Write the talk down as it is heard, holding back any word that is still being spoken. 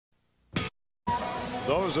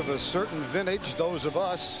Those of a certain vintage, those of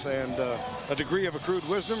us, and a degree of accrued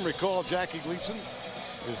wisdom recall Jackie Gleason,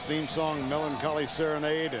 his theme song Melancholy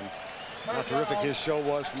Serenade, and how terrific his show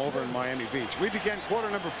was from over in Miami Beach. We begin quarter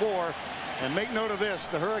number 4, and make note of this: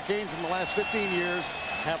 the Hurricanes in the last 15 years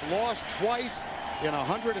have lost twice in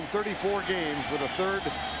 134 games with a third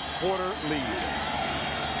quarter lead.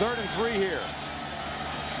 3rd and 3 here.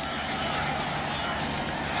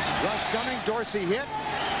 Rush coming, Dorsey hit,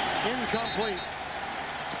 incomplete.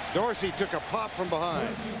 Dorsey took a pop from behind.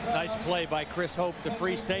 Nice play by Chris Hope, the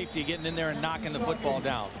free safety, getting in there and knocking the football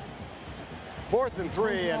down. 4th and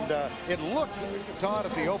 3, and it looked, Todd,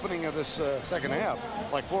 at the opening of this second half,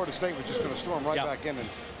 like Florida State was just going to storm right back in and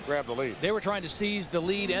grab the lead. They were trying to seize the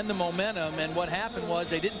lead and the momentum, and what happened was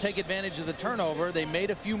they didn't take advantage of the turnover. They made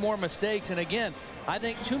a few more mistakes, and again, I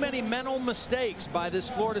think too many mental mistakes by this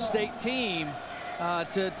Florida State team.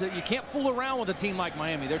 You can't fool around with a team like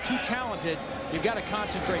Miami. They're too talented. You've got to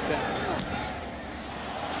concentrate better.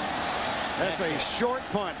 That's a short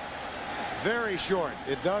punt. Very short.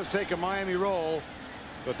 It does take a Miami roll,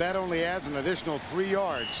 but that only adds an additional 3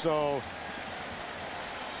 yards. So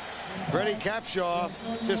Freddie Capshaw,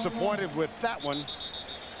 disappointed with that one,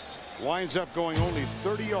 winds up going only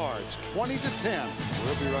 30 yards, 20-10.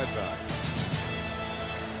 We'll be right back.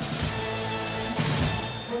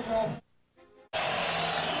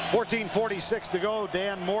 14:46 to go.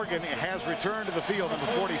 Dan Morgan has returned to the field, number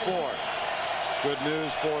 44. Good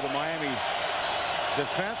news for the Miami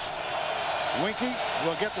defense. Weinke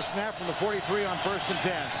will get the snap from the 43 on 1st and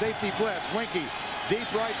 10. Safety blitz. Weinke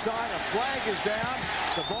deep right side. A flag is down.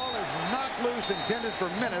 The ball is knocked loose, intended for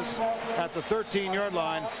Menace at the 13-yard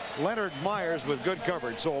line. Leonard Myers with good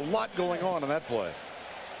coverage. So a lot going on in that play.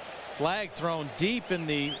 Flag thrown deep in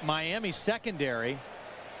the Miami secondary.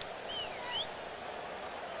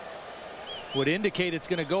 Would indicate it's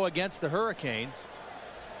going to go against the Hurricanes.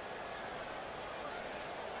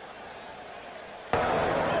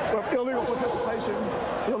 Well, illegal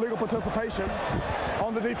participation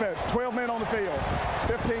on the defense. 12 men on the field,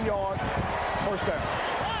 15 yards, 1st down.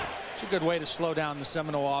 It's a good way to slow down the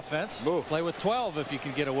Seminole offense. Move. Play with 12 if you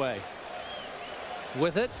can get away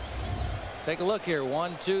with it. Take a look here.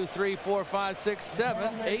 1, 2, 3, 4, 5, 6,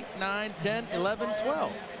 7, 8, 9, 10, 11,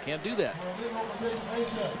 12. Can't do that.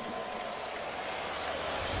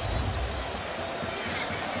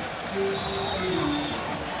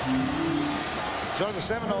 So the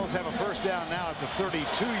Seminoles have a 1st down now at the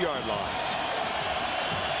 32-yard line.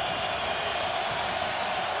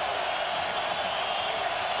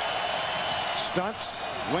 Stunts,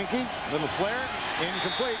 Weinke, little flare,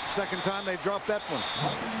 incomplete. 2nd time they've dropped that one.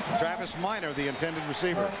 Travis Minor, the intended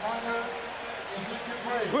receiver.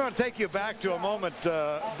 We want to take you back to a moment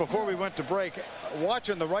before we went to break.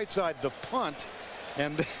 Watching the right side, the punt,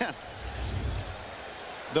 and then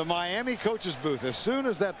the Miami coach's booth. As soon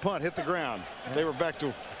as that punt hit the ground, they were back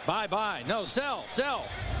to bye. No, sell.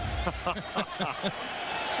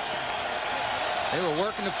 They were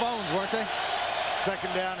working the phones, weren't they?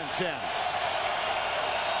 2nd down and 10.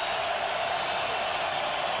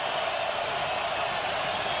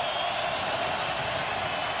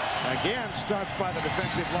 Again, stunts by the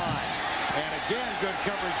defensive line. And again, good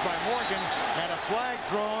coverage by Morgan. And a flag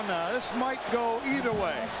thrown. This might go either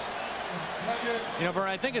way. You know, Vern,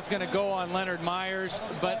 I think it's going to go on Leonard Myers,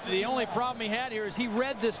 but the only problem he had here is he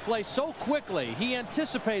read this play so quickly. He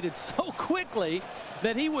anticipated so quickly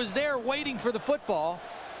that he was there waiting for the football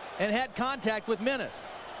and had contact with Menace.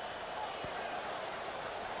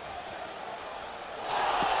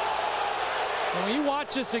 And when you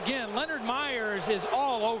watch this again, Leonard Myers is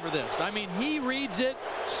all over this. I mean, he reads it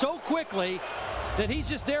so quickly that he's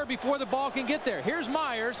just there before the ball can get there. Here's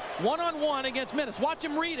Myers, one-on-one against Menace. Watch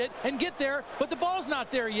him read it and get there, but the ball's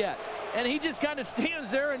not there yet. And he just kind of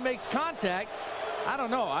stands there and makes contact. I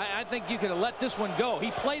don't know. I think you could have let this one go.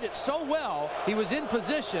 He played it so well. He was in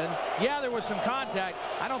position. Yeah, there was some contact.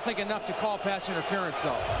 I don't think enough to call pass interference,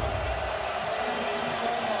 though.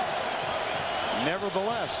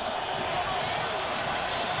 Nevertheless,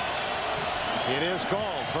 it is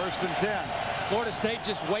called 1st and 10. Florida State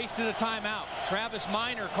just wasted a timeout. Travis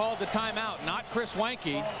Minor called the timeout, not Chris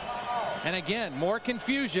Weinke. And again, more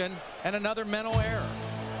confusion and another mental error.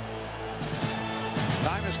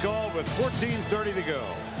 Time is called with 14:30 to go.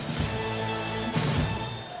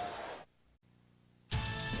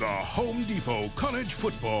 The Home Depot College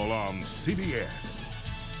Football on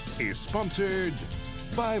CBS is sponsored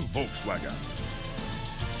by Volkswagen,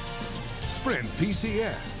 Sprint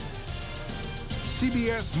PCS,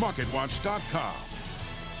 CBSMarketWatch.com,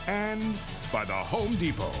 and by the Home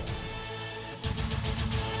Depot.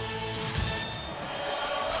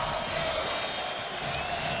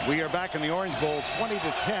 We are back in the Orange Bowl,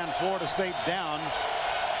 20-10, Florida State down,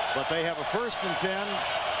 but they have a 1st and 10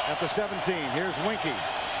 at the 17. Here's Weinke,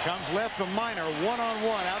 comes left to Minor,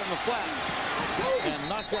 one-on-one out in the flat, and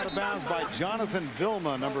knocked out of bounds by Jonathan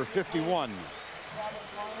Vilma, number 51.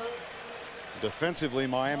 Defensively,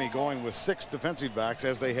 Miami going with 6 defensive backs,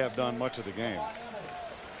 as they have done much of the game.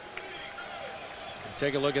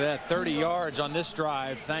 Take a look at that, 30 yards on this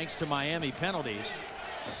drive thanks to Miami penalties.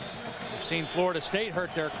 We've seen Florida State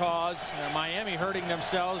hurt their cause. Miami hurting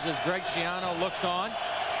themselves as Greg Schiano looks on.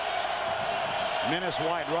 Menace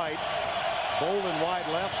wide right, Bolden wide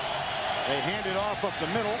left. They hand it off up the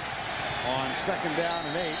middle on 2nd down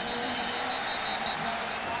and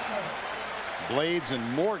 8. Blades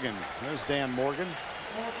and Morgan. There's Dan Morgan.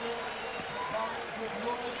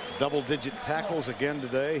 Double-digit tackles again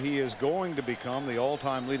today. He is going to become the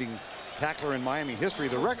all-time leading tackler in Miami history.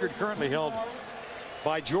 The record currently held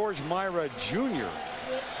by George Myra Jr.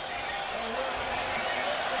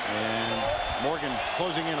 And Morgan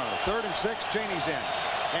closing in on it. 3rd and 6. Chaney's in.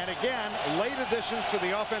 And again, late additions to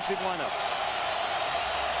the offensive lineup.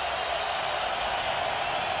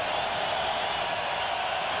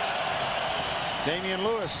 Damian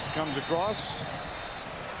Lewis comes across.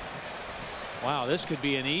 Wow, this could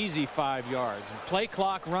be an easy 5 yards. And play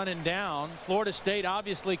clock running down. Florida State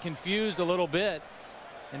obviously confused a little bit.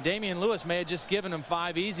 And Damian Lewis may have just given him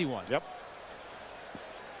 5 easy ones. Yep.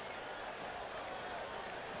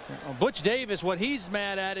 Butch Davis, what he's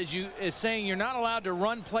mad at is saying you're not allowed to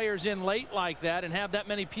run players in late like that and have that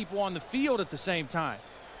many people on the field at the same time.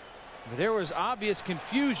 But there was obvious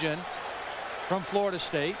confusion from Florida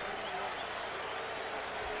State.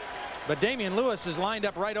 But Damian Lewis is lined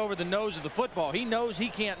up right over the nose of the football. He knows he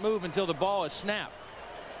can't move until the ball is snapped.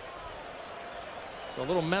 So a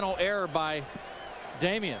little mental error by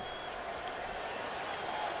Damian.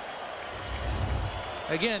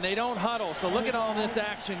 Again, they don't huddle, so look at all this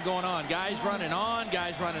action going on. Guys running on,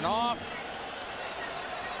 guys running off.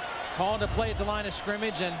 Calling to play at the line of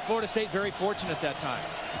scrimmage, and Florida State very fortunate that time.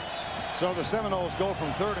 So the Seminoles go from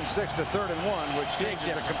 3rd and 6 to 3rd and 1, which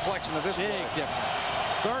changes the complexion of this big play. Difference.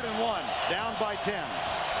 3rd and 1, down by 10.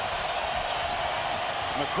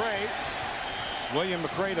 McCray, William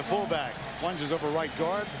McCray, the fullback, lunges over right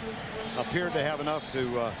guard. Appeared to have enough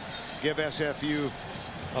to give SFU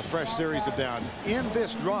a fresh series of downs. In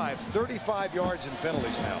this drive, 35 yards in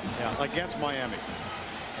penalties now against Miami.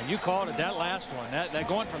 And you called it, that last one. That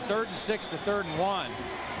going from 3rd and 6 to 3rd and 1.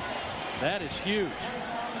 That is huge.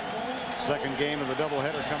 Second game of the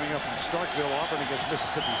doubleheader coming up from Starkville. Auburn against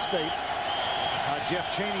Mississippi State.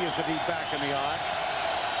 Jeff Chaney is the deep back in the eye.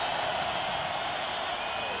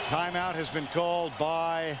 Timeout has been called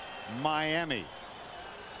by Miami.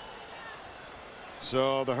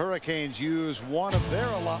 So the Hurricanes use one of their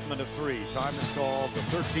allotment of 3. Time is called with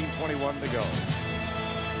 13:21 to go.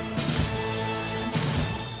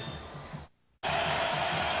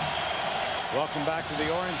 Welcome back to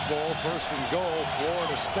the Orange Bowl. 1st and goal,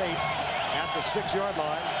 Florida State at the 6-yard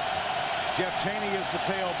line. Jeff Chaney is the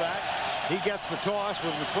tailback. He gets the toss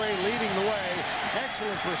with McCray leading the way.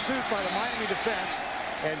 Excellent pursuit by the Miami defense.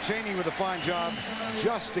 And Chaney with a fine job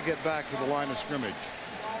just to get back to the line of scrimmage.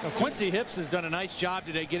 Well, Quincy Hips has done a nice job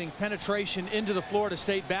today getting penetration into the Florida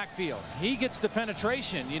State backfield. He gets the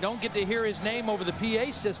penetration. You don't get to hear his name over the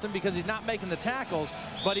PA system because he's not making the tackles,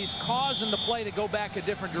 but he's causing the play to go back a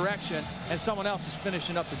different direction, and someone else is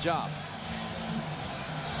finishing up the job.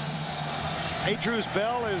 Atrus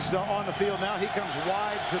Bell is on the field now. He comes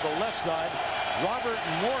wide to the left side. Robert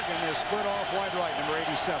Morgan is split off wide right, number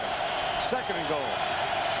 87. 2nd and goal.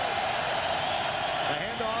 The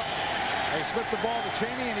handoff. They slip the ball to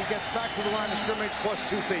Chaney, and he gets back to the line of scrimmage plus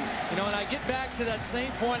 2 feet. You know, and I get back to that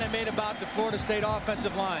same point I made about the Florida State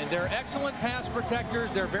offensive line. They're excellent pass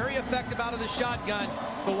protectors. They're very effective out of the shotgun.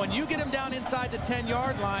 But when you get them down inside the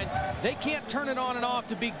 10-yard line, they can't turn it on and off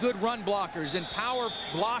to be good run blockers and power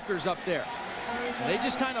blockers up there. And they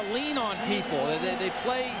just kind of lean on people. They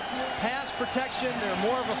play pass protection. They're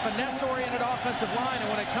more of a finesse-oriented offensive line. And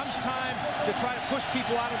when it comes time to try to push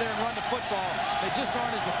people out of there and run the football, they just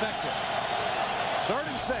aren't as effective. 3rd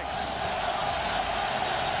and 6.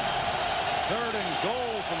 3rd and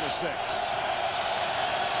goal from the 6.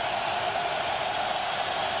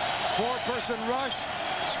 4-person rush.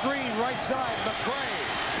 Screen right side. McCray.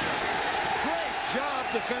 Great job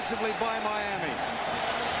defensively by Miami.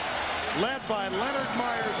 Led by Leonard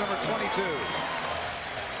Myers, number 22.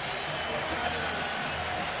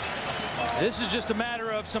 This is just a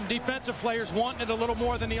matter of some defensive players wanting it a little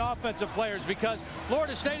more than the offensive players, because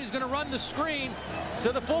Florida State is going to run the screen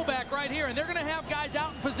to the fullback right here, and they're going to have guys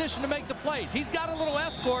out in position to make the plays. He's got a little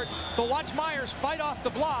escort, but watch Myers fight off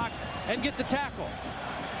the block and get the tackle.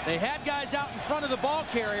 They had guys out in front of the ball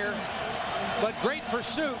carrier, but great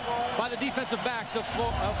pursuit by the defensive backs of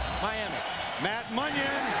Miami. Matt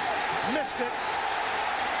Munyon missed it.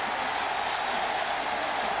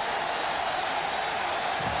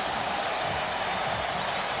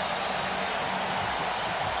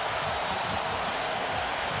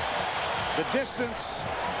 The distance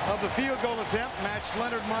of the field goal attempt matched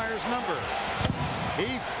Leonard Myers' number.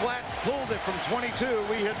 He flat pulled it from 22.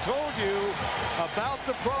 We had told you about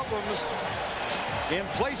the problems in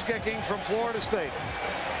place kicking from Florida State.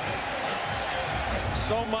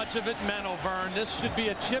 So much of it mental, Vern. This should be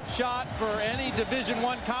a chip shot for any Division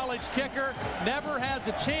I college kicker. Never has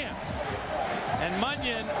a chance. And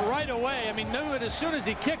Munyon right away, I mean, knew it as soon as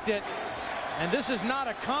he kicked it. And this is not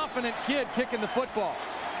a confident kid kicking the football.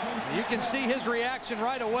 You can see his reaction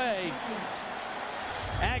right away.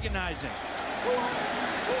 Agonizing.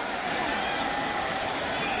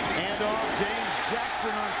 And off James Jackson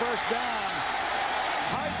on first down.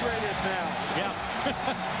 Hydrated now. Yeah.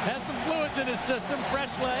 Has some fluids in his system.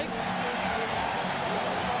 Fresh legs.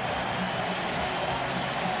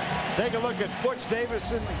 Take a look at Butch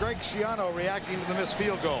Davison and Greg Schiano reacting to the missed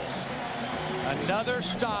field goal. Another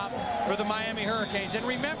stop for the Miami Hurricanes. And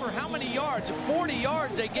remember how many yards, 40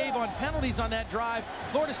 yards they gave on penalties on that drive.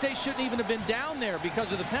 Florida State shouldn't even have been down there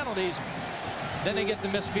because of the penalties. Then they get the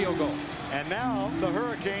missed field goal. And now the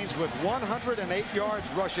Hurricanes with 108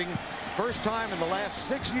 yards rushing. First time in the last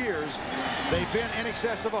 6 years they've been in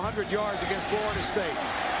excess of 100 yards against Florida State.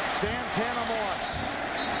 Santana Moss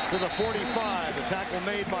to the 45. The tackle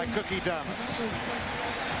made by Cookie Thomas.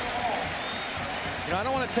 You know, I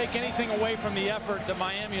don't want to take anything away from the effort that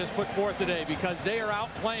Miami has put forth today, because they are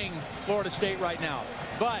outplaying Florida State right now.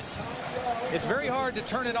 But it's very hard to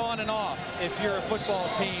turn it on and off if you're a football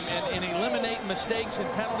team and eliminate mistakes and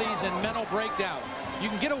penalties and mental breakdowns. You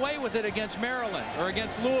can get away with it against Maryland or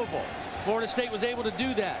against Louisville. Florida State was able to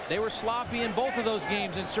do that. They were sloppy in both of those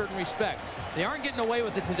games in certain respects. They aren't getting away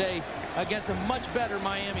with it today against a much better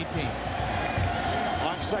Miami team.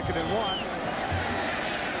 On 2nd and 1.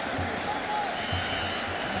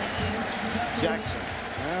 Jackson.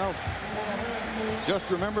 Well,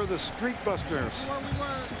 just remember the Street Busters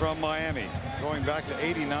from Miami going back to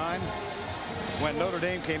 '89 when Notre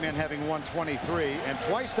Dame came in having won 23, and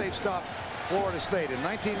twice they've stopped Florida State. In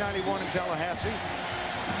 1991 in Tallahassee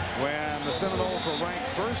when the Seminoles were ranked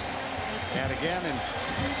first, and again in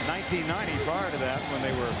 1990 prior to that when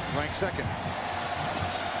they were ranked second.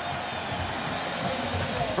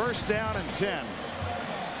 First down and 10.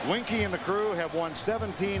 Weinke and the crew have won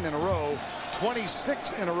 17 in a row,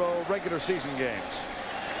 26 in a row regular season games.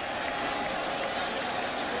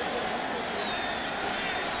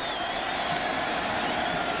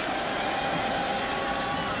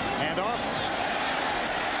 And off.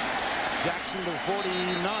 Jackson to the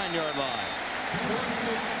 49-yard line.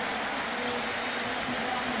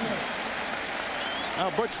 Now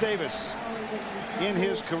Butch Davis in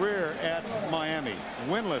his career at Miami,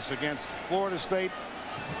 winless against Florida State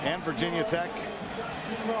and Virginia Tech.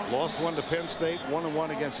 Lost one to Penn State,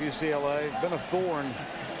 1-1 against UCLA. Been a thorn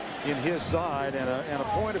in his side and a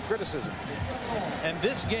point of criticism. And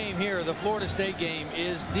this game here, the Florida State game,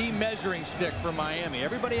 is the measuring stick for Miami.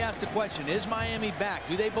 Everybody asks the question, is Miami back?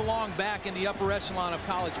 Do they belong back in the upper echelon of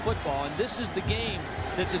college football? And this is the game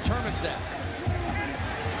that determines that.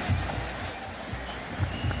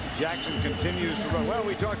 Jackson continues to run. Well,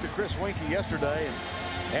 we talked to Chris Weinke yesterday and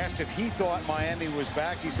asked if he thought Miami was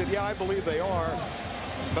back. He said, yeah, I believe they are,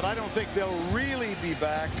 but I don't think they'll really be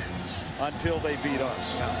back until they beat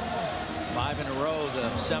us. 5 in a row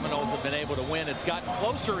the Seminoles have been able to win. It's gotten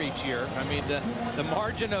closer each year. I mean, the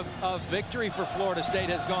margin of victory for Florida State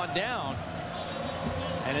has gone down,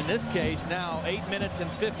 and in this case now 8 minutes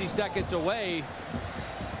and 50 seconds away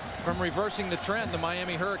from reversing the trend. The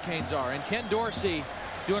Miami Hurricanes are, and Ken Dorsey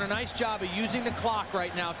doing a nice job of using the clock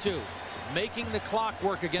right now too, making the clock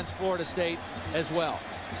work against Florida State as well.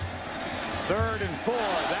 3rd and 4.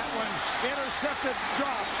 That one intercepted,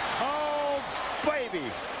 dropped. Oh, baby.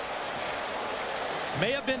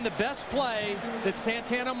 May have been the best play that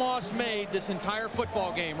Santana Moss made this entire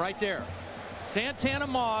football game right there. Santana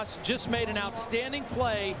Moss just made an outstanding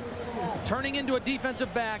play, turning into a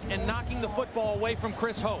defensive back and knocking the football away from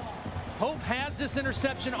Chris Hope. Hope has this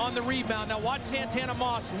interception on the rebound. Now watch Santana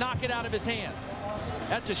Moss knock it out of his hands.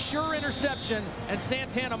 That's a sure interception, and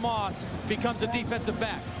Santana Moss becomes a defensive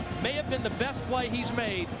back. May have been the best play he's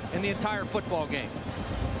made in the entire football game.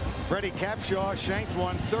 Freddie Capshaw shanked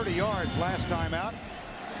one 30 yards last time out.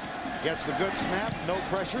 Gets the good snap, no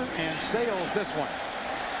pressure, and sails this one.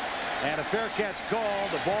 And a fair catch call.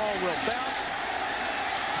 The ball will bounce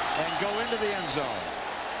and go into the end zone.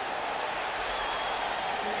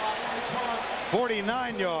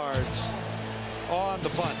 49 yards on the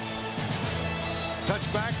punt.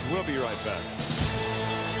 Touchback. We'll be right back.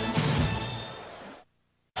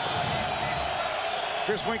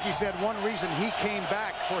 Chris Weinke said one reason he came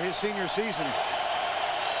back for his senior season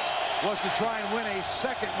was to try and win a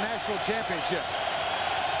second national championship.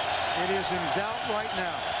 It is in doubt right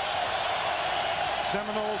now.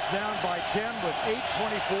 Seminoles down by 10 with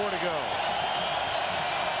 8:24 to go.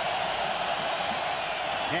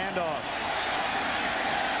 Handoff.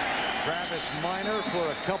 Travis Minor for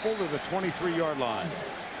a couple to the 23-yard line.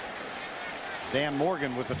 Dan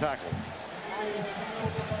Morgan with the tackle.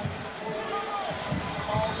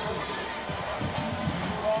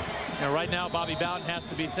 Now, right now, Bobby Bowden has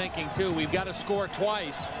to be thinking, too, we've got to score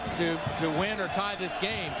twice to win or tie this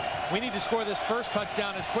game. We need to score this first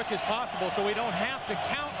touchdown as quick as possible so we don't have to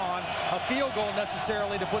count on a field goal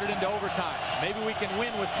necessarily to put it into overtime. Maybe we can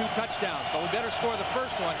win with 2 touchdowns, but we better score the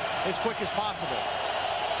first one as quick as possible.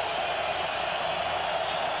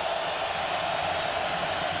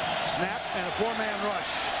 Snap and a 4-man rush.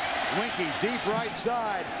 Weinke deep right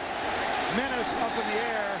side. Menace up in the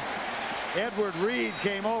air. Edward Reed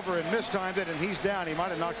came over and mistimed it, and he's down. He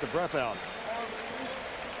might have knocked the breath out.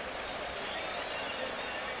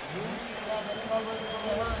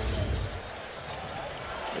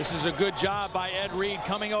 This is a good job by Ed Reed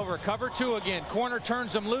coming over. Cover 2 again. Corner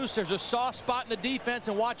turns him loose. There's a soft spot in the defense,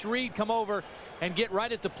 and watch Reed come over and get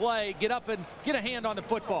right at the play, get up and get a hand on the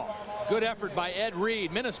football. Good effort by Ed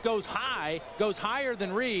Reed. Menace goes high, goes higher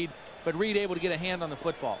than Reed, but Reed able to get a hand on the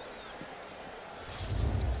football.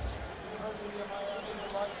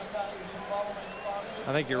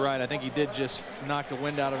 I think you're right. I think he did just knock the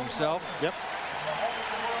wind out of himself. Yep.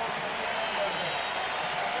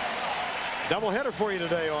 Doubleheader for you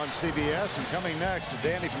today on CBS. And coming next,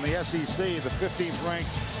 Danny from the SEC, the 15th ranked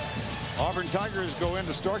Auburn Tigers go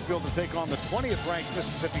into Starkville to take on the 20th ranked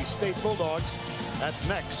Mississippi State Bulldogs. That's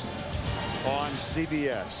next on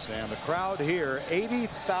CBS. And the crowd here,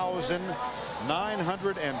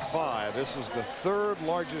 80,905. This is the 3rd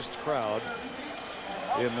largest crowd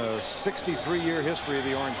in the 63-year history of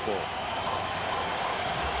the Orange Bowl.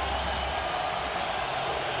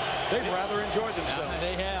 They've rather enjoyed themselves.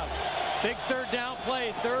 They have. Big 3rd down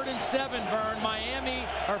play, 3rd and 7, Vern. Miami,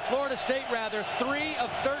 or Florida State rather, 3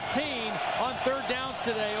 of 13 on 3rd downs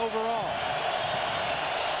today overall.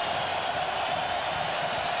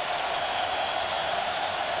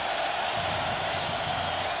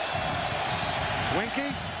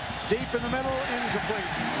 Weinke, deep in the middle, incomplete.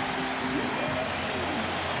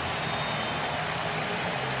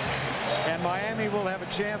 And Miami will have a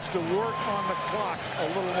chance to work on the clock a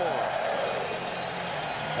little more.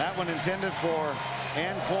 That one intended for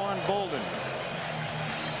Anquan Bolden.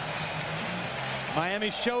 Miami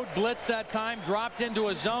showed blitz that time, dropped into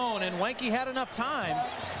a zone, and Weinke had enough time,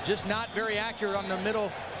 just not very accurate on the middle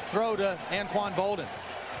throw to Anquan Bolden.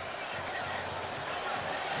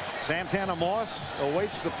 Santana Moss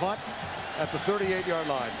awaits the punt at the 38-yard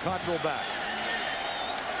line. Control back.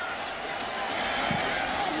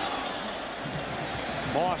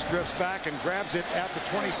 Moss drifts back and grabs it at the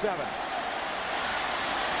 27.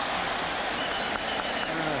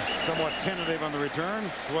 Somewhat tentative on the return.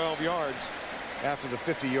 12 yards after the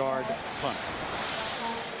 50-yard punt.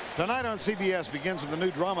 Tonight on CBS begins with the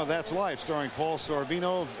new drama That's Life, starring Paul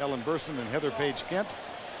Sorvino, Ellen Burstyn, and Heather Page Kent.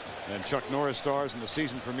 And Chuck Norris stars in the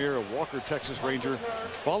season premiere of Walker, Texas Ranger,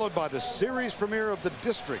 followed by the series premiere of The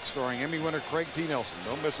District, starring Emmy winner Craig T. Nelson.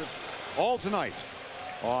 Don't miss it. All tonight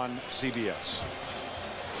on CBS.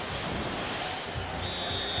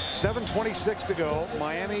 7:26 to go.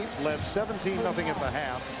 Miami led 17-0 at the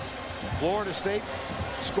half. Florida State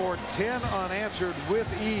scored 10 unanswered with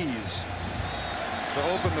ease to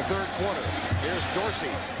open the 3rd quarter. Here's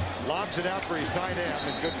Dorsey. Lobs it out for his tight end,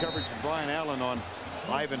 and good coverage from Brian Allen on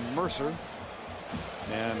Ivan Mercer.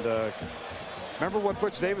 And remember what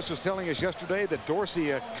Butch Davis was telling us yesterday, that Dorsey,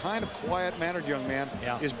 a kind of quiet-mannered young man,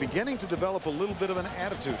 is beginning to develop a little bit of an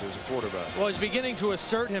attitude as a quarterback. Well, he's beginning to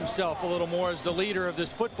assert himself a little more as the leader of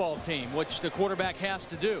this football team, which the quarterback has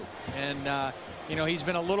to do. And you know, he's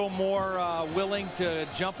been a little more willing to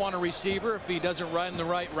jump on a receiver if he doesn't run the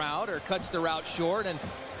right route or cuts the route short. And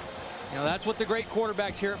You know, that's what the great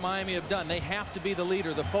quarterbacks here at Miami have done. They have to be the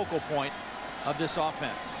leader, the focal point of this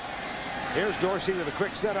offense. Here's Dorsey with a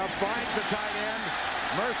quick setup, finds the tight end.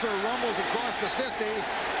 Mercer rumbles across the 50,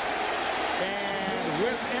 and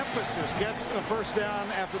with emphasis gets a first down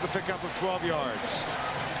after the pickup of 12 yards.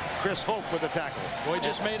 Chris Hope with the tackle. Boy,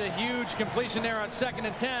 just made a huge completion there on 2nd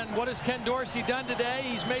and 10. What has Ken Dorsey done today?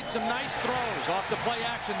 He's made some nice throws off the play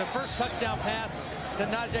action. The first touchdown pass to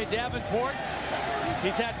Najee Davenport.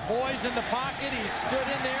 He's had poise in the pocket. He's stood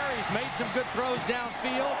in there. He's made some good throws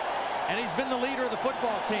downfield. And he's been the leader of the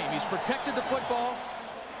football team. He's protected the football,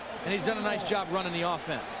 and he's done a nice job running the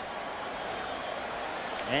offense.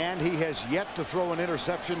 And he has yet to throw an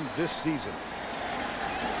interception this season.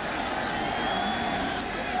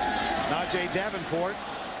 Najee Davenport.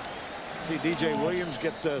 See DJ Williams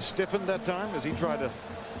get stiffened that time as he tried to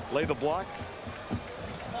lay the block.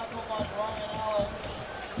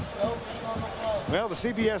 Well, the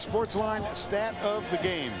CBS Sportsline stat of the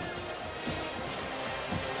game.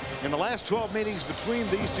 In the last 12 meetings between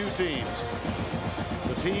these two teams,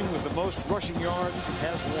 the team with the most rushing yards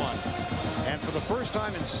has won. And for the first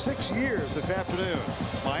time in 6 years this afternoon,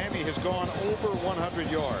 Miami has gone over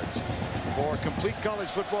 100 yards. For complete college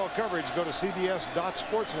football coverage, go to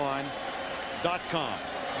cbs.sportsline.com.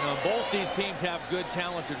 You know, both these teams have good,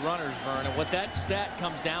 talented runners, Vern, and what that stat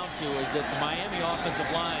comes down to is that the Miami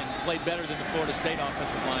offensive line played better than the Florida State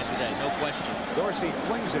offensive line today, no question. Dorsey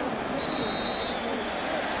flings it.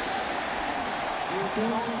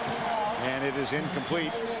 And it is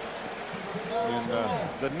incomplete in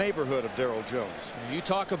the neighborhood of Darryl Jones. You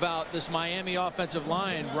talk about this Miami offensive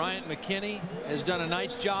line. Bryant McKinney has done a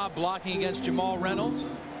nice job blocking against Jamal Reynolds.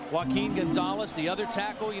 Joaquin Gonzalez, the other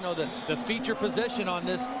tackle. You know, the feature position on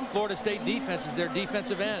this Florida State defense is their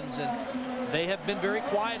defensive ends, and they have been very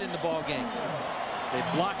quiet in the ball game. They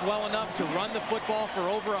blocked well enough to run the football for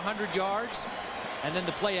over 100 yards, and then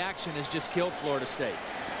the play action has just killed Florida State.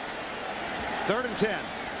 3rd and 10.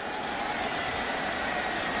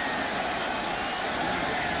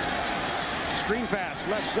 Screen pass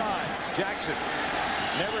left side. Jackson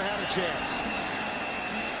never had a chance.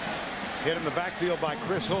 Hit in the backfield by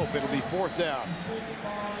Chris Hope. It'll be 4th down.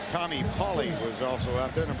 Tommy Pauly was also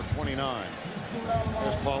out there, number 29.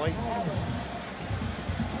 There's Pauly.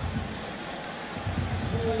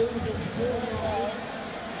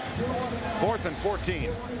 Fourth and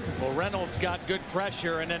 14. Well, Reynolds got good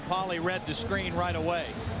pressure, and then Pauly read the screen right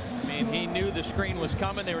away. I mean, he knew the screen was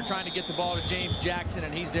coming. They were trying to get the ball to James Jackson,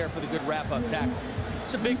 and he's there for the good wrap-up tackle.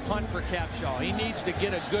 It's a big punt for Capshaw. He needs to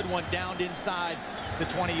get a good one down inside the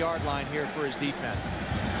 20-yard line here for his defense.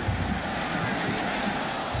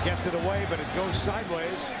 Gets it away, but it goes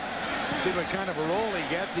sideways. See what kind of a roll he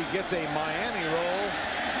gets. He gets a Miami roll,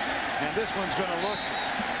 and this one's going to look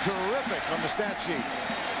terrific on the stat sheet.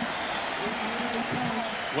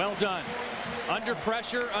 Well done. Under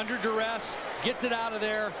pressure, under duress, gets it out of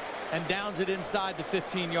there and downs it inside the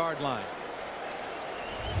 15-yard line.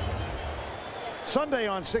 Sunday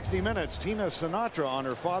on 60 Minutes, Tina Sinatra on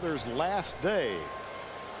her father's last day.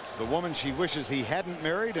 The woman she wishes he hadn't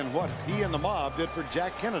married and what he and the mob did for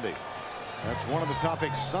Jack Kennedy. That's one of the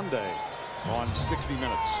topics Sunday on 60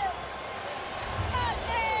 Minutes.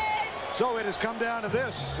 So it has come down to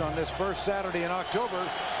this on this first Saturday in October.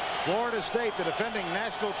 Florida State, the defending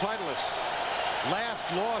national titleists, last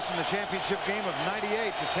loss in the championship game of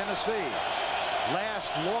 '98 to Tennessee.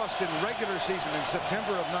 Last lost in regular season in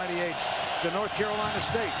September of '98 to North Carolina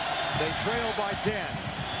State. They trail by 10.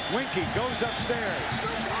 Weinke goes upstairs,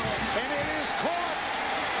 and it is caught.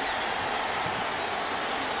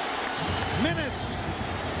 Menace.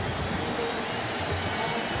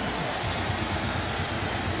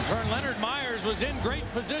 Leonard Myers was in great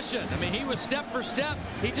position. I mean, he was step for step.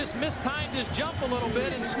 He just mistimed his jump a little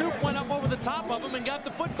bit, and Snoop went up over the top of him and got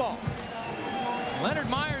the football. Leonard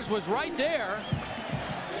Myers was right there,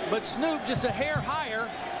 but Snoop just a hair higher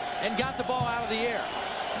and got the ball out of the air.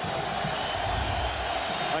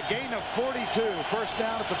 A gain of 42, first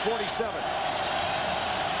down at the 47.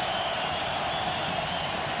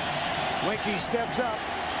 Weinke steps up,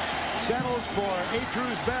 settles for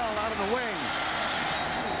Atruz Bell out of the wing.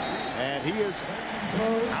 And he is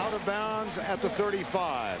out of bounds at the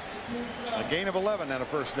 35. A gain of 11 and a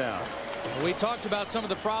first down. We talked about some of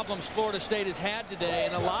the problems Florida State has had today,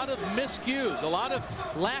 and a lot of miscues, a lot of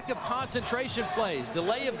lack of concentration plays,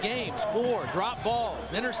 delay of games, drop balls,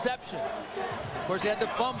 interceptions. Of course, he had the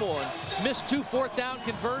fumble and missed 2 fourth-down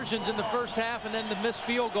conversions in the first half, and then the missed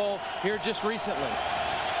field goal here just recently.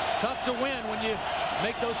 Tough to win when you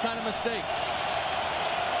make those kind of mistakes.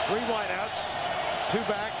 3 wideouts. 2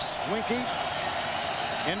 backs, Weinke,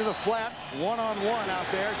 Into the flat, one-on-one out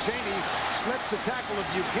there. Cheney slips a tackle of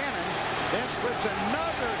Buchanan, then slips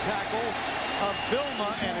another tackle of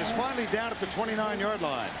Vilma, and is finally down at the 29-yard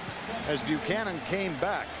line as Buchanan came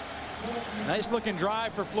back. Nice looking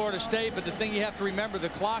drive for Florida State, but the thing you have to remember, the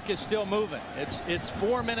clock is still moving. It's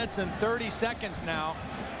 4 minutes and 30 seconds now.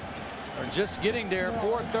 They're just getting there.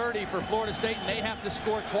 4:30 for Florida State, and they have to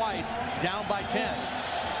score twice, down by 10.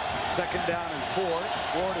 Second down and 4.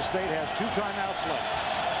 Florida State has 2 timeouts left.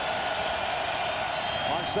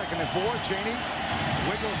 On second and 4, Cheney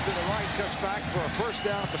wiggles to the right, cuts back for a first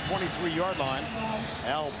down at the 23-yard line.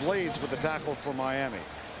 Al Blades with the tackle for Miami.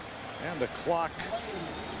 And the clock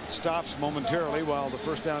stops momentarily while the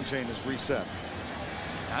first down chain is reset.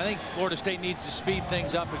 I think Florida State needs to speed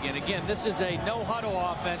things up again. Again, this is a no-huddle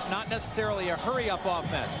offense, not necessarily a hurry-up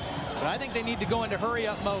offense. But I think they need to go into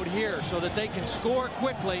hurry-up mode here so that they can score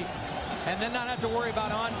quickly and then not have to worry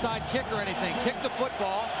about onside kick or anything. Kick the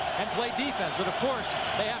football and play defense. But, of course,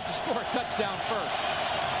 they have to score a touchdown first.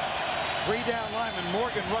 3 down linemen.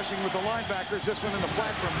 Morgan rushing with the linebackers. This one in the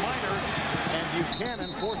flat from Minor. And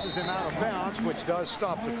Buchanan forces him out of bounds, which does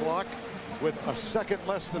stop the clock with a second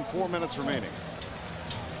less than 4 minutes remaining.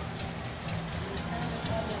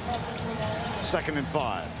 Second and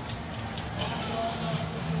 5.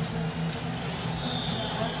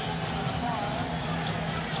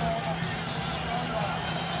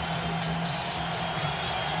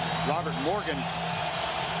 Robert Morgan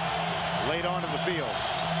laid onto the field.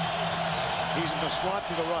 He's in the slot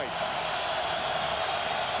to the right.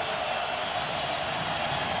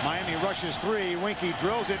 Miami rushes 3. Weinke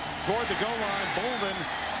drills it toward the goal line. Bolden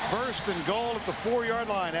first and goal at the 4-yard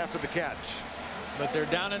line after the catch. But they're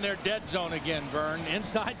down in their dead zone again, Vern.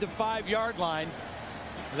 Inside the 5-yard line.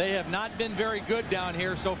 They have not been very good down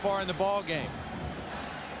here so far in the ball game.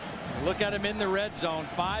 Look at them in the red zone.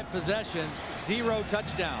 5 possessions, 0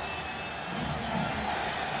 touchdowns.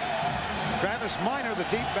 Travis Minor, the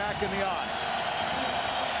deep back in the eye.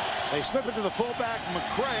 They slip it to the fullback,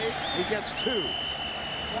 McCray. He gets 2.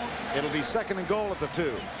 It'll be second and goal at the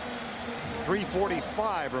 2.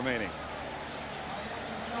 3:45 remaining.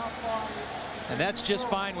 And that's just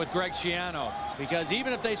fine with Greg Schiano, because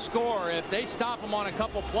even if they score, if they stop them on a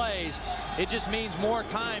couple plays, it just means more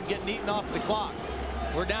time getting eaten off the clock.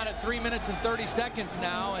 We're down at 3 minutes and 30 seconds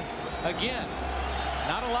now, and again,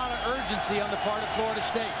 not a lot of urgency on the part of Florida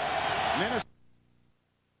State. Minnesota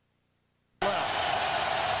left.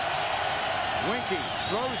 Weinke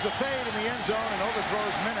throws the fade in the end zone and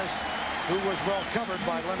overthrows Minnis, who was well covered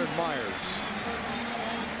by Leonard Myers.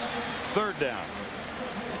 Third down.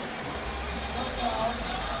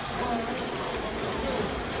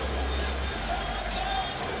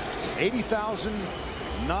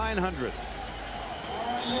 $80,900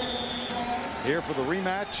 here for the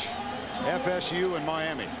rematch. FSU and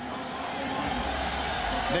Miami.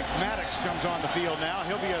 Nick Maddox comes on the field now.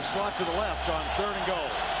 He'll be a slot to the left on third and goal.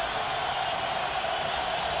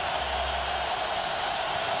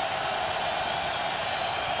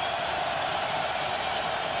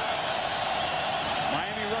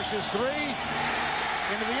 Miami rushes 3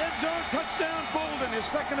 into the end zone. Touchdown, Bolden, his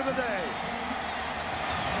second of the day.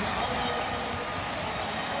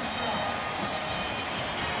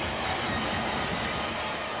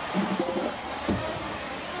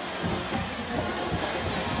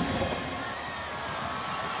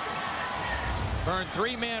 Burn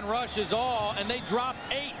 3-man rush is all, and they drop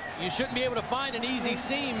 8. You shouldn't be able to find an easy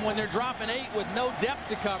seam when they're dropping 8 with no depth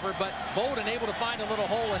to cover, but Bolden able to find a little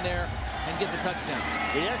hole in there and get the touchdown.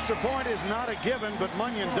 The extra point is not a given, but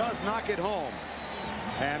Munyon does knock it home.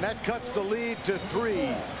 And that cuts the lead to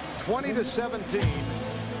 3, 20-17.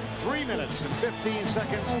 3 minutes and 15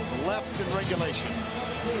 seconds left in regulation.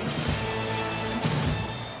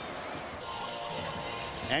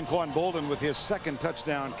 Anquan Bolden with his second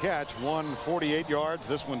touchdown catch. One 48 yards,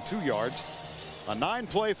 this one 2 yards. A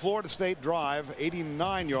 9-play Florida State drive,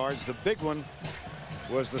 89 yards. The big one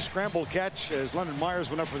was the scramble catch as Leonard Myers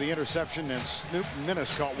went up for the interception, and Snoop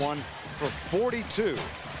Minnis caught one for 42.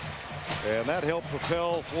 And that helped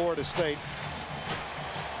propel Florida State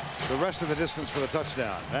the rest of the distance for the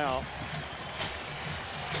touchdown. Now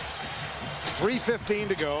 3:15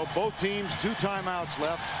 to go. Both teams 2 timeouts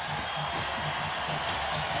left.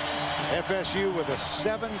 FSU with a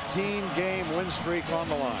 17-game win streak on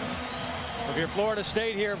the line. If you're Florida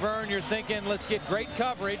State here, Vern, you're thinking, let's get great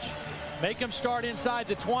coverage, make them start inside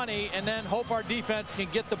the 20, and then hope our defense can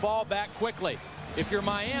get the ball back quickly. If you're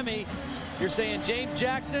Miami, you're saying, James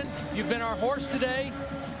Jackson, you've been our horse today.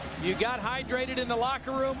 You got hydrated in the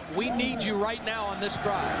locker room. We need you right now on this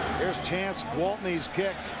drive. Here's Chance Gwaltney's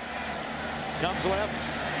kick. Comes left.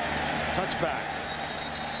 Touchback.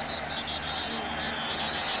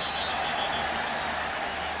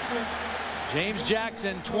 James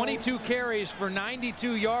Jackson, 22 carries for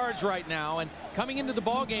 92 yards right now, and coming into the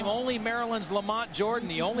ball game, only Maryland's Lamont Jordan,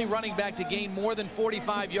 the only running back to gain more than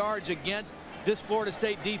 45 yards against this Florida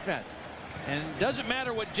State defense. And it doesn't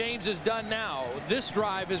matter what James has done now. This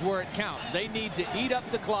drive is where it counts. They need to eat up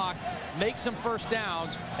the clock, make some first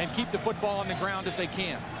downs, and keep the football on the ground if they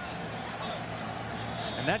can.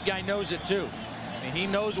 And that guy knows it too. I mean, he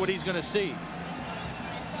knows what he's going to see.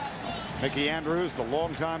 Mickey Andrews, the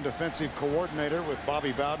longtime defensive coordinator with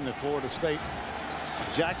Bobby Bowden at Florida State.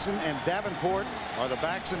 Jackson and Davenport are the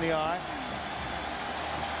backs in the eye.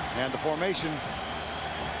 And the formation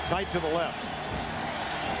tight to the left.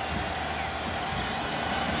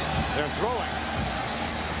 They're throwing.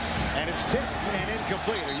 And it's tipped and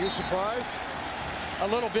incomplete. Are you surprised? A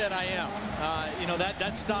little bit, I am. You know,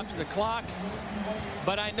 that stops the clock.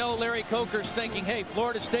 But I know Larry Coker's thinking, hey,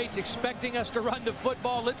 Florida State's expecting us to run the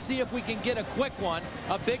football. Let's see if we can get a quick one,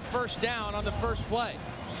 a big first down on the first play.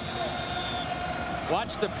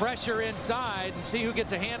 Watch the pressure inside and see who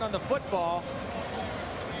gets a hand on the football.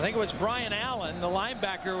 I think it was Brian Allen, the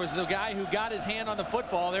linebacker, was the guy who got his hand on the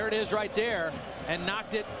football. There it is right there, and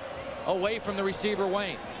knocked it away from the receiver,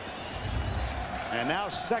 Wayne. And now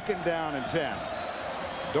 2nd down and 10.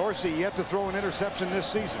 Dorsey yet to throw an interception this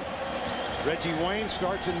season. Reggie Wayne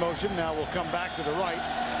starts in motion. Now will come back to the right.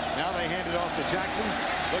 Now they hand it off to Jackson.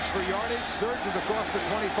 Looks for yardage. Surges across the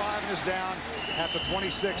 25 and is down at the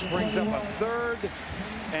 26. Brings up a 3rd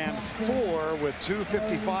and 4 with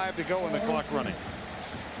 2:55 to go in the clock running.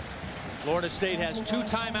 Florida State has 2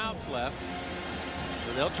 timeouts left.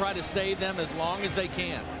 So they'll try to save them as long as they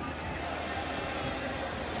can.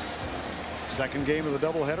 Second game of the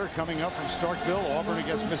doubleheader coming up from Starkville. Auburn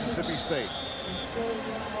against Mississippi State.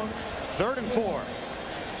 3rd and 4.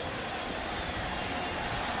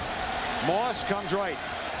 Moss comes right.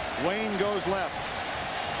 Wayne goes left.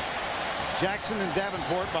 Jackson and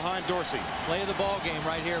Davenport behind Dorsey. Play of the ball game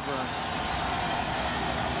right here, Vern.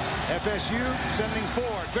 FSU sending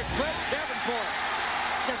forward. Quick flip. Davenport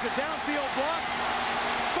gets a downfield block.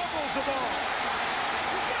 Fumbles the ball.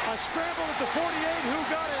 A scramble at the 48. Who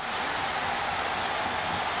got it?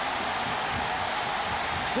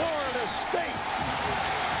 Florida State.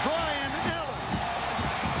 Brian Allen.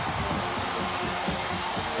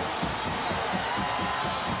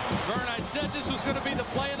 Vern, I said this was going to be the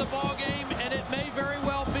play of the ball game, and it may very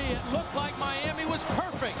well be. It looked like Miami was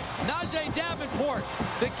perfect. Najee Davenport,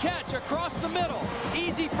 the catch across the middle.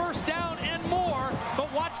 Easy first down and more,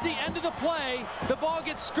 but watch the end of the play. The ball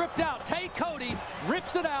gets stripped out. Tay Cody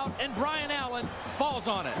rips it out, and Brian Allen falls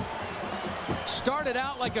on it. Started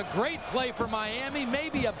out like a great play for Miami,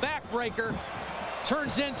 maybe a backbreaker.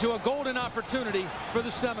 Turns into a golden opportunity for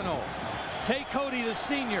the Seminoles. Tay Cody, the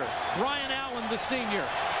senior. Brian Allen, the senior.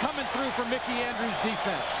 Coming through for Mickey Andrews'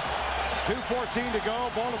 defense. 2:14 to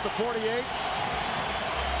go. Ball at the 48.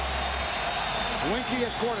 Weinke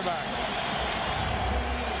at quarterback.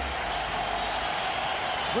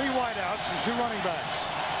 3 wideouts and 2 running backs.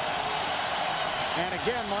 And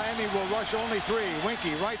again, Miami will rush only 3.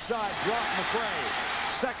 Weinke, right side, drop McCray.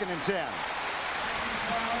 2nd and 10.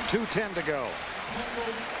 2:10 to go.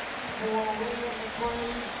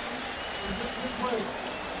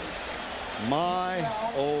 My,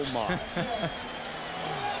 oh my.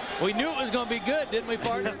 We knew it was going to be good, didn't we,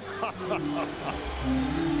 partner?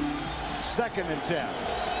 2nd and 10.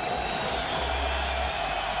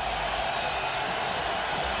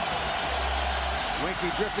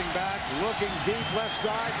 Weinke drifting back, looking deep left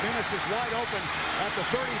side. Minnis is wide open at the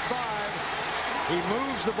 35. He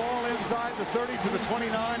moves the ball inside the 30 to the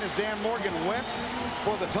 29 as Dan Morgan went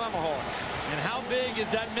for the tomahawk. And how big is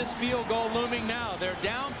that missed field goal looming now? They're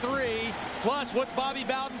down 3. Plus, what's Bobby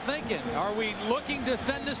Bowden thinking? Are we looking to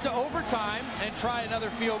send this to overtime and try another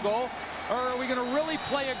field goal? Or are we going to really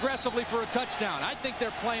play aggressively for a touchdown? I think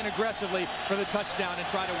they're playing aggressively for the touchdown and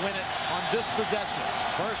try to win it on this possession.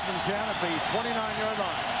 1st and 10 at the 29-yard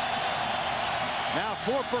line. Now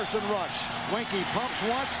 4-person rush. Weinke pumps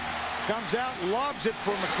once, comes out, lobs it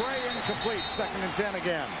for McCray, incomplete. 2nd and 10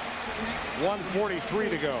 again. 1:43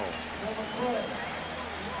 to go.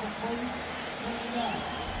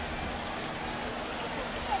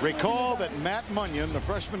 Recall that Matt Munyon, the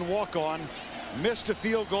freshman walk-on, missed a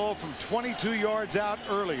field goal from 22 yards out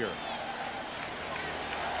earlier.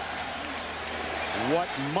 What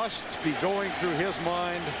must be going through his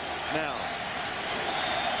mind now?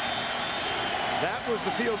 That was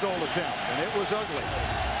the field goal attempt, and it was ugly.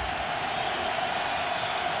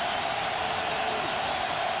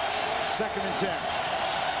 Second and 10.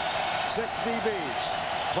 6 DBs.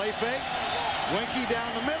 Play fake. Weinke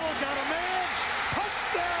down the middle. Got a man.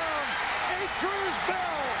 Touchdown. Andrews Bell.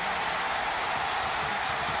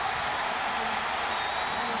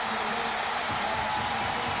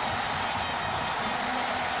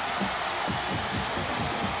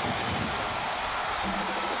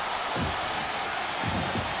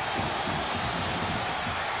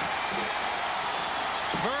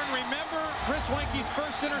 Chris Weinke's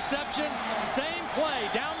first interception, same play,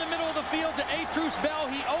 down the middle of the field to Andrews Bell.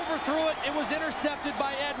 He overthrew it. It was intercepted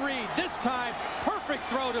by Ed Reed. This time, perfect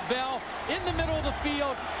throw to Bell in the middle of the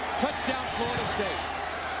field. Touchdown, Florida State.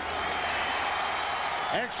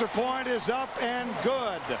 Extra point is up and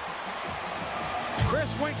good.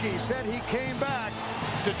 Chris Weinke said he came back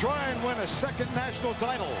to try and win a second national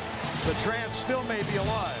title. The Trans still may be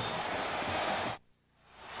alive.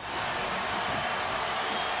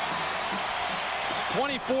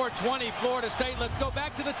 24-20 Florida State. Let's go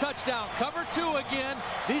back to the touchdown. Cover 2 again.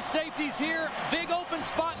 These safeties here. Big open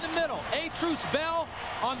spot in the middle. Andrews Bell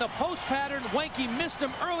on the post pattern. Weinke missed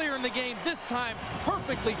him earlier in the game. This time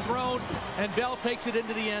perfectly thrown, and Bell takes it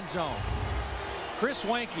into the end zone. Chris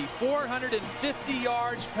Weinke, 450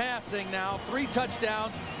 yards passing now. 3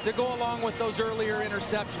 touchdowns to go along with those earlier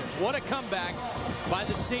interceptions. What a comeback by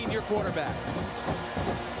the senior quarterback.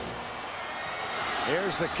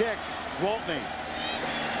 Here's the kick. Gwaltney.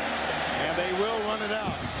 And they will run it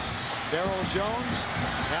out. Darrell Jones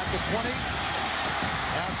at the 20,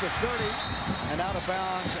 at the 30, and out of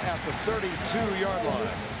bounds at the 32-yard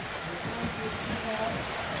line.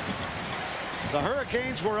 The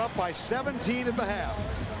Hurricanes were up by 17 at the half,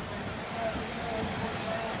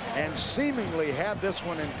 and seemingly had this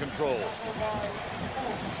one in control.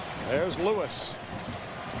 There's Lewis.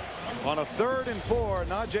 On a 3rd and 4,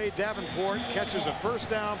 Najee Davenport catches a first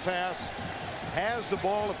down pass, has the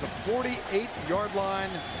ball at the 48-yard line,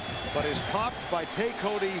 but is popped by Tay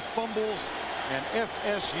Cody, fumbles, and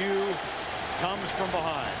FSU comes from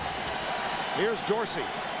behind. Here's Dorsey,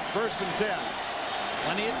 1st and 10.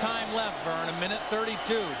 Plenty of time left, Vern,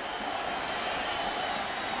 1:32.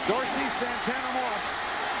 Dorsey, Santana Moss,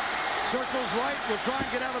 circles right, will try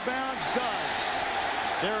and get out of bounds,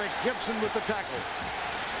 does. Derek Gibson with the tackle.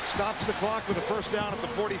 Stops the clock with a first down at the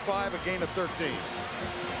 45, a gain of 13.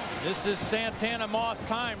 This is Santana Moss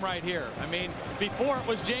time right here. I mean, before it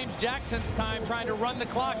was James Jackson's time trying to run the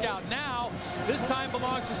clock out. Now, this time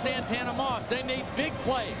belongs to Santana Moss. They need big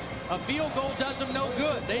plays. A field goal does them no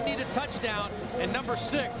good. They need a touchdown, and number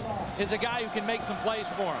 6 is a guy who can make some plays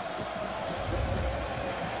for them.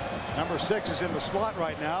 Number 6 is in the slot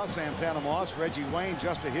right now. Santana Moss, Reggie Wayne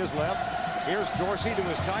just to his left. Here's Dorsey to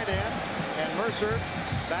his tight end, and Mercer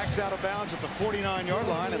backs out of bounds at the 49-yard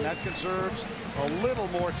line, and that conserves a little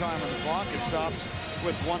more time on the clock. It stops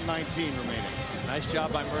with 1:19 remaining. Nice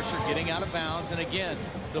job by Mercer getting out of bounds, and again,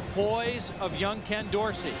 the poise of young Ken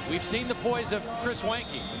Dorsey. We've seen the poise of Chris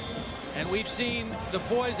Weinke, and we've seen the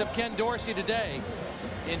poise of Ken Dorsey today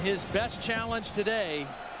in his best challenge today.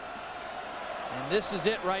 And this is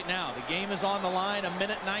it right now. The game is on the line,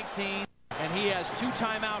 1:19, and he has 2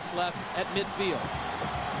 timeouts left at midfield.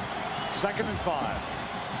 2nd and 5.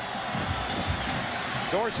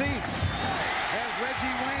 Dorsey has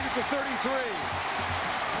Reggie Wayne at the 33.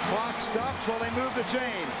 Clock stops while they move the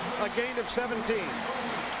chain. A gain of 17.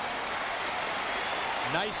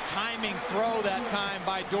 Nice timing throw that time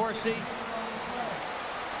by Dorsey.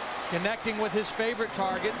 Connecting with his favorite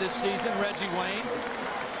target this season, Reggie Wayne.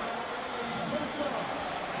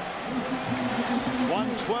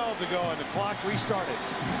 1:12 to go, and the clock restarted.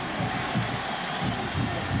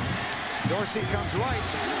 Dorsey comes right,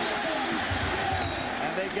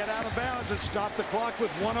 and they get out of bounds and stop the clock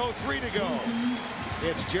with 1:03 to go.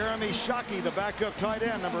 It's Jeremy Shockey, the backup tight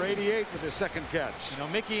end, number 88, with his 2nd catch. You know,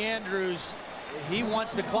 Mickey Andrews, he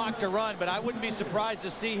wants the clock to run, but I wouldn't be surprised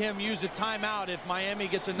to see him use a timeout if Miami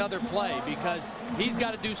gets another play, because he's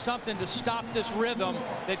got to do something to stop this rhythm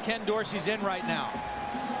that Ken Dorsey's in right now.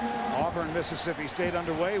 Auburn, Mississippi State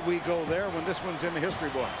underway. We go there when this one's in the history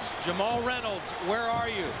books. Jamal Reynolds, where are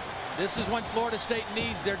you? This is when Florida State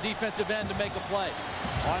needs their defensive end to make a play.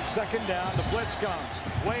 On 2nd down, the blitz comes.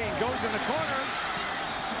 Wayne goes in the corner,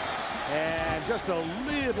 and just a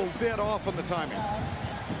little bit off on the timing.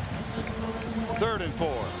 3rd and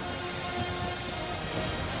 4.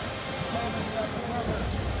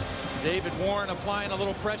 David Warren applying a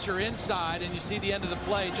little pressure inside, and you see the end of the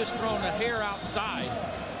play, just thrown a hair outside.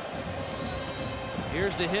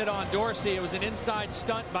 Here's the hit on Dorsey. It was an inside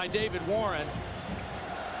stunt by David Warren,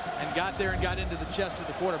 and got there and got into the chest of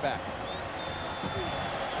the quarterback.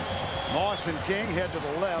 Moss and King head to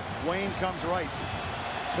the left. Wayne comes right.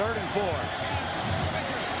 3rd and 4.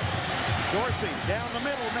 Dorsey down the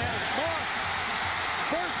middle, man. Moss.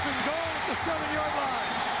 1st and goal at the 7-yard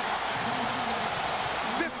line.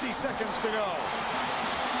 30 seconds to go.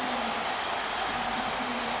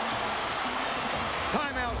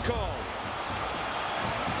 Timeout call.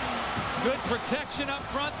 Good protection up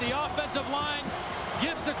front. The offensive line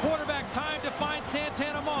gives the quarterback time to find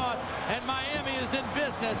Santana Moss, and Miami is in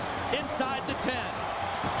business inside the 10.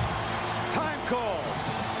 Time call.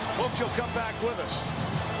 Hope you'll come back with us.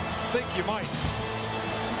 Think you might.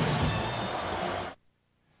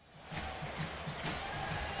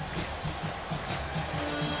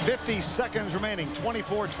 .50 seconds remaining.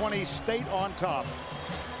 24-20, State on top.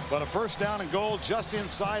 But a first down and goal just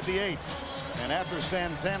inside the 8. And after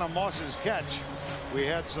Santana Moss's catch, we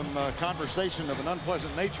had some conversation of an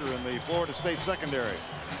unpleasant nature in the Florida State secondary.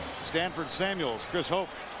 Stanford Samuels, Chris Hope.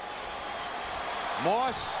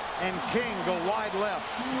 Moss and King go wide left.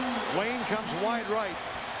 Wayne comes wide right.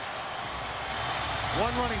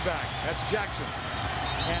 One running back, that's Jackson.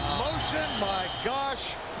 And motion, my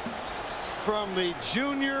gosh, from the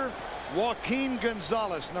junior Joaquin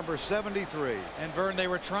Gonzalez, number 73. And Vern, they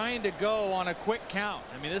were trying to go on a quick count.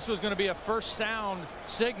 I mean, this was going to be a first sound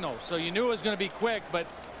signal, so you knew it was going to be quick, but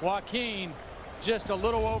Joaquin just a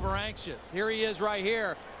little over anxious. Here he is right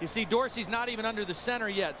here. You see Dorsey's not even under the center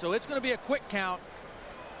yet, so it's going to be a quick count.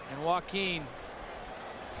 And Joaquin.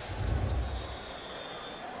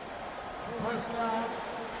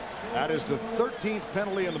 That is the 13th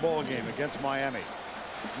penalty in the ball game against Miami.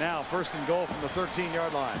 Now first and goal from the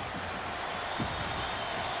 13-yard line.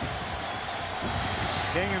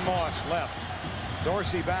 King and Moss left.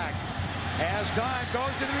 Dorsey back. Has time.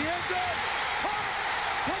 Goes into the end zone.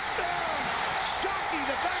 Touchdown. Shockey,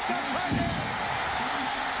 the backup tight end.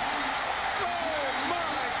 Oh, my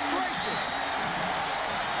gracious.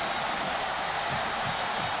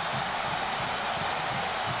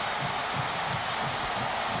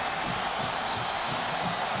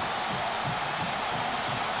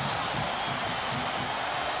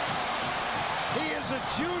 He is a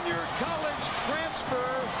junior college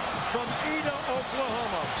transfer from Ada,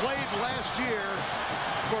 Oklahoma. Played last year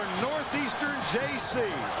for Northeastern JC.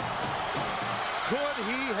 Could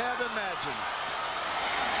he have imagined?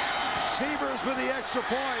 Sievers with the extra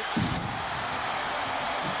point.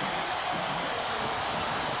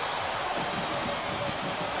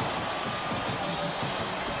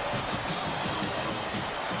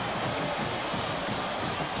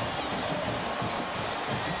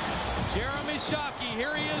 Jeremy Shockey,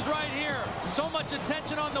 here he is right here. So much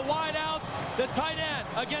attention on the wideouts. The tight end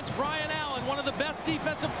against Brian Allen, one of the best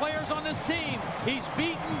defensive players on this team. He's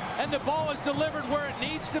beaten, and the ball is delivered where it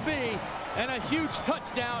needs to be. And a huge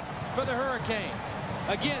touchdown for the Hurricanes.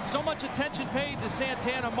 Again, so much attention paid to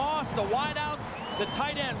Santana Moss, the wideouts, the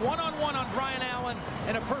tight end one-on-one on Brian Allen,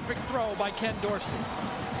 and a perfect throw by Ken Dorsey.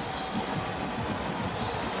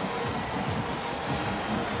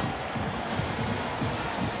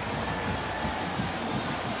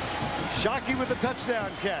 Shockey with the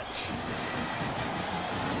touchdown catch.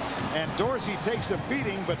 And Dorsey takes a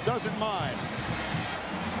beating but doesn't mind.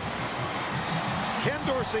 Ken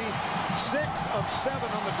Dorsey, 6 of 7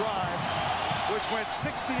 on the drive, which went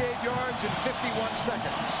 68 yards in 51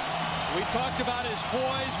 seconds. We talked about his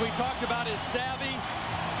poise. We talked about his savvy.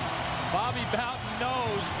 Bobby Bowden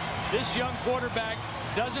knows this young quarterback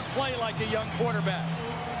doesn't play like a young quarterback.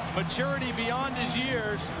 Maturity beyond his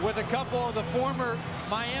years, with a couple of the former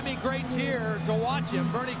Miami greats here to watch him,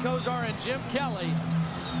 Bernie Kosar and Jim Kelly.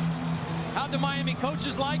 How'd the Miami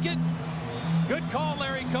coaches like it? Good call,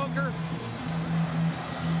 Larry Coker.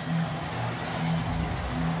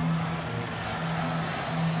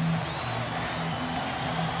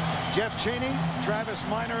 Jeff Cheney, Travis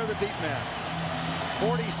Minor, the deep man.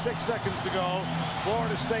 46 seconds to go.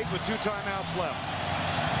 Florida State with 2 timeouts left.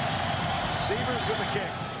 Sievers with the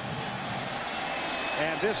kick.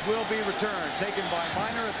 And this will be returned, taken by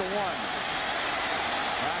Minor at the 1.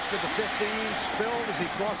 Back to the 15, spilled as he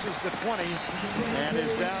crosses the 20, and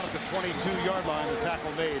is down at the 22-yard line. The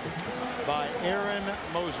tackle made by Aaron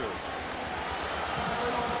Moser.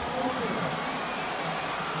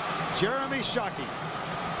 Jeremy Shockey.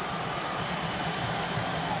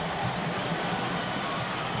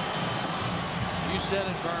 You said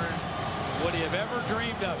it, Vern. Would he have ever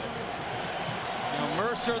dreamed of it?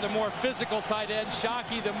 Mercer, the more physical tight end.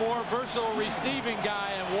 Shockey, the more versatile receiving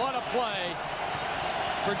guy. And what a play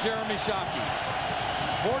for Jeremy Shockey.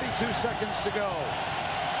 42 seconds to go.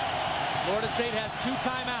 Florida State has 2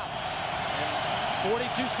 timeouts.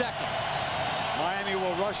 42 seconds. Miami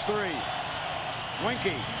will rush 3.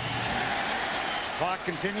 Weinke. Clock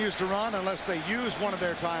continues to run unless they use one of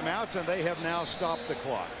their timeouts, and they have now stopped the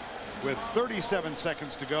clock with 37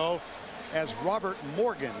 seconds to go as Robert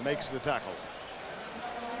Morgan makes the tackle.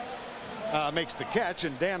 makes the catch,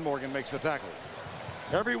 and Dan Morgan makes the tackle.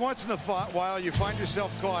 Every once in a while, you find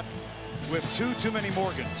yourself caught with too many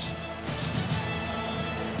Morgans.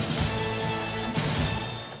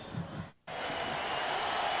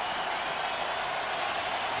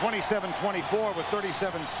 (27-24) with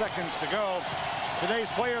 37 seconds to go. Today's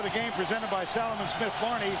player of the game presented by Salomon Smith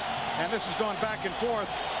Barney, and this has gone back and forth.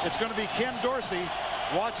 It's going to be Ken Dorsey.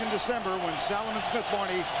 Watch in December when Salomon Smith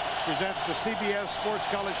Barney presents the CBS Sports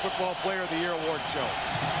College Football Player of the Year Award show.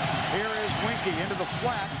 Here is Weinke into the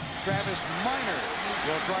flat. Travis Minor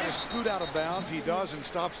will try to scoot out of bounds. He does and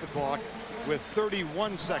stops the clock with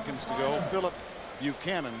 31 seconds to go. Philip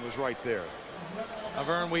Buchanan was right there.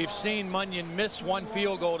 Vern, we've seen Munyon miss one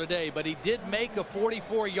field goal today, but he did make a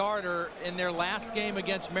 44-yarder in their last game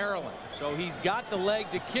against Maryland. So he's got the leg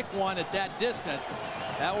to kick one at that distance.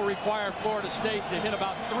 That will require Florida State to hit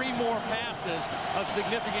about 3 more passes of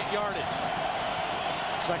significant yardage.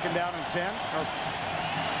 Second down and 10. Or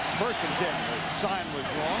first and 10. The sign was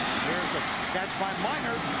wrong. Here's the catch by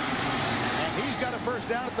Minor. And he's got a first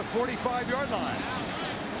down at the 45-yard line.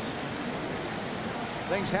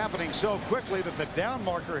 Things happening so quickly that the down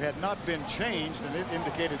marker had not been changed, and it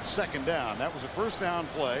indicated second down. That was a first down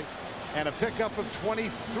play and a pickup of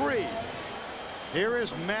 23. Here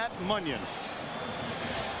is Matt Munyon.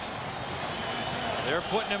 They're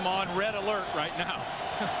putting him on red alert right now.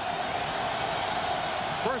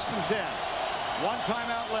 First and 10. 1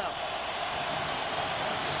 timeout left.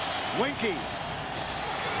 Weinke.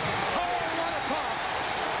 Oh, what a pop.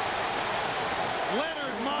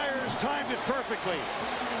 Leonard Myers timed it perfectly.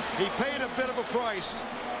 He paid a bit of a price,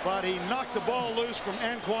 but he knocked the ball loose from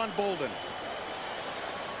Anquan Bolden.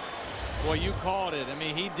 Well, you called it. I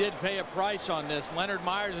mean, he did pay a price on this. Leonard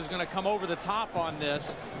Myers is going to come over the top on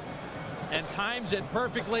this and times it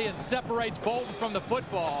perfectly and separates Bolden from the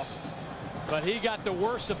football, but he got the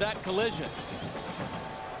worst of that collision.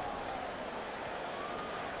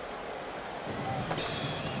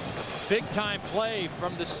 Big time play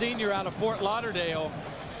from the senior out of Fort Lauderdale,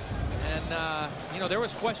 and you know, there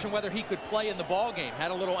was question whether he could play in the ball game.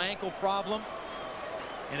 Had a little ankle problem,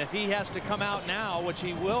 and if he has to come out now, which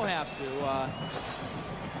he will have to,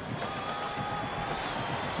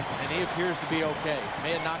 and he appears to be okay.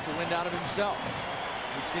 May have knocked the wind out of himself.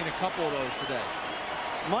 We've seen a couple of those today.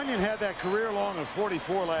 Munyon had that career long of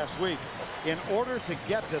 44 last week. In order to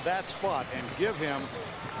get to that spot and give him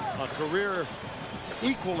a career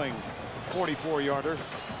equaling 44-yarder,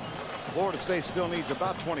 Florida State still needs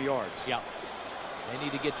about 20 yards. Yeah. They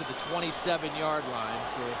need to get to the 27-yard line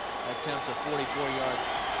to attempt a 44-yard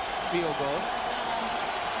field goal.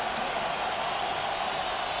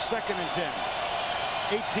 Second and 10.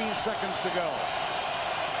 18 seconds to go.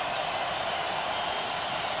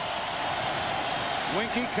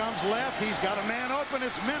 Weinke comes left. He's got a man open.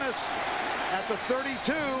 It's Menace at the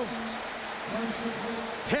 32.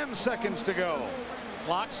 10 seconds to go.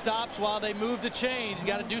 Clock stops while they move the chains. You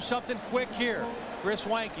got to do something quick here. Chris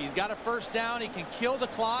Weinke, he's got a first down. He can kill the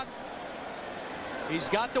clock. He's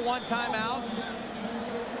got the 1 timeout.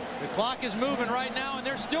 The clock is moving right now, and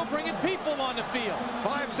they're still bringing people on the field.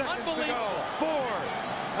 5 seconds to go. 4.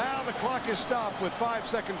 Now the clock is stopped with 5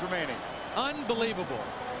 seconds remaining. Unbelievable.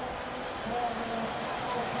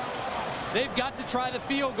 They've got to try the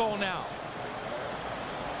field goal now.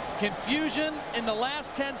 Confusion in the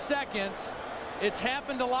last 10 seconds. It's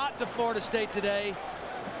happened a lot to Florida State today.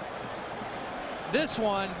 This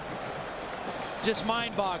one, just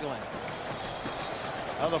mind-boggling.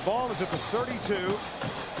 Now the ball is at the 32.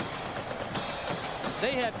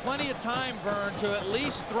 They had plenty of time, Vern, to at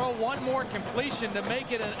least throw one more completion to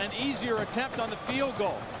make it an easier attempt on the field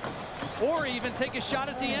goal, or even take a shot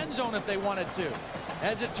at the end zone if they wanted to.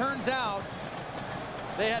 As it turns out,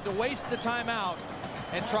 they had to waste the timeout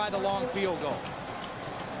and try the long field goal.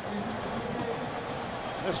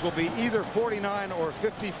 This will be either 49 or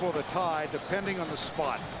 50 for the tie, depending on the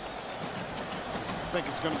spot. I think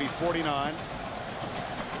it's going to be 49.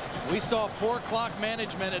 We saw poor clock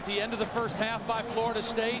management at the end of the first half by Florida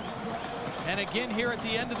State, and again here at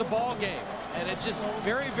the end of the ball game, and it's just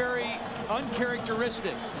very, very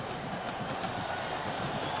uncharacteristic.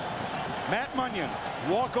 Matt Munyon,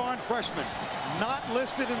 walk-on freshman, not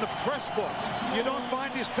listed in the press book. You don't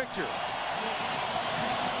find his picture.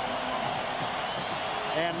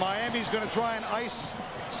 And Miami's going to try and ice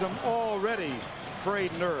some already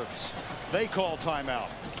frayed nerves. They call timeout.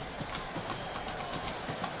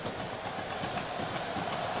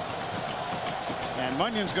 And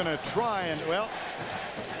Munyon's going to try and, well,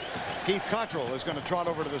 Keith Cottrell is going to trot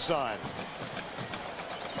over to the side.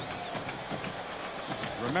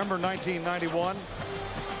 Remember 1991?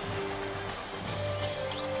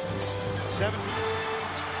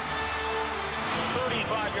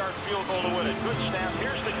 50-yard field goal to win it. Good snap.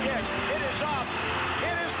 Here's the kick. It is up.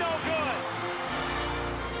 It is no good.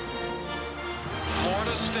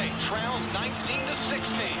 Florida State trails 19-16.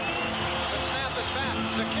 The snap is back.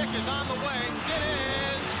 The kick is on the way. It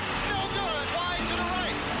is no good. Wide to the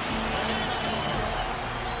right.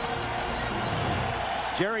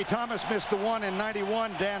 Jerry Thomas missed the one in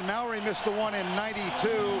 91. Dan Mowry missed the one in 92.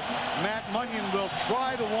 Matt Munyon will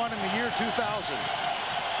try the one in the year 2000.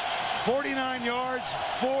 49 yards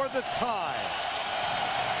for the tie.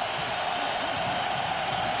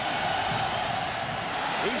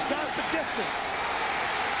 He's got the distance.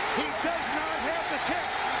 He does not have the kick.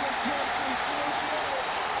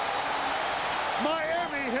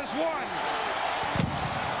 Miami has won.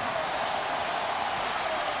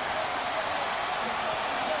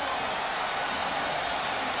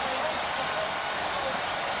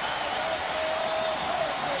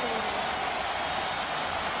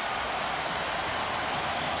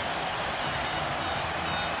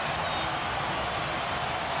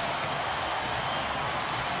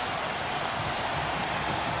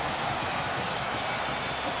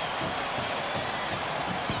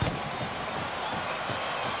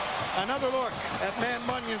 Another look at Man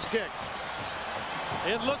Munyon's kick.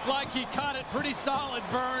 It looked like he caught it pretty solid,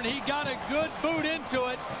 Vern. He got a good boot into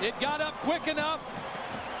it. It got up quick enough.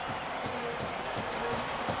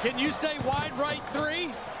 Can you say wide right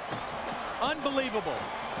 3? Unbelievable.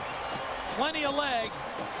 Plenty of leg,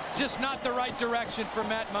 just not the right direction for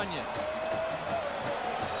Matt Munyon.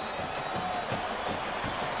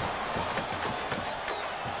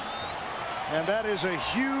 And that is a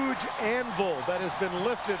huge anvil that has been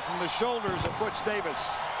lifted from the shoulders of Butch Davis.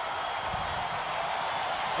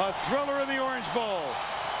 A thriller in the Orange Bowl.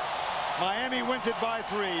 Miami wins it by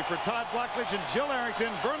 3. For Todd Blackledge and Jill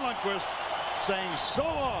Arrington, Vern Lundquist saying so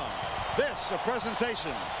long. This a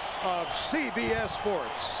presentation of CBS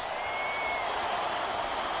Sports.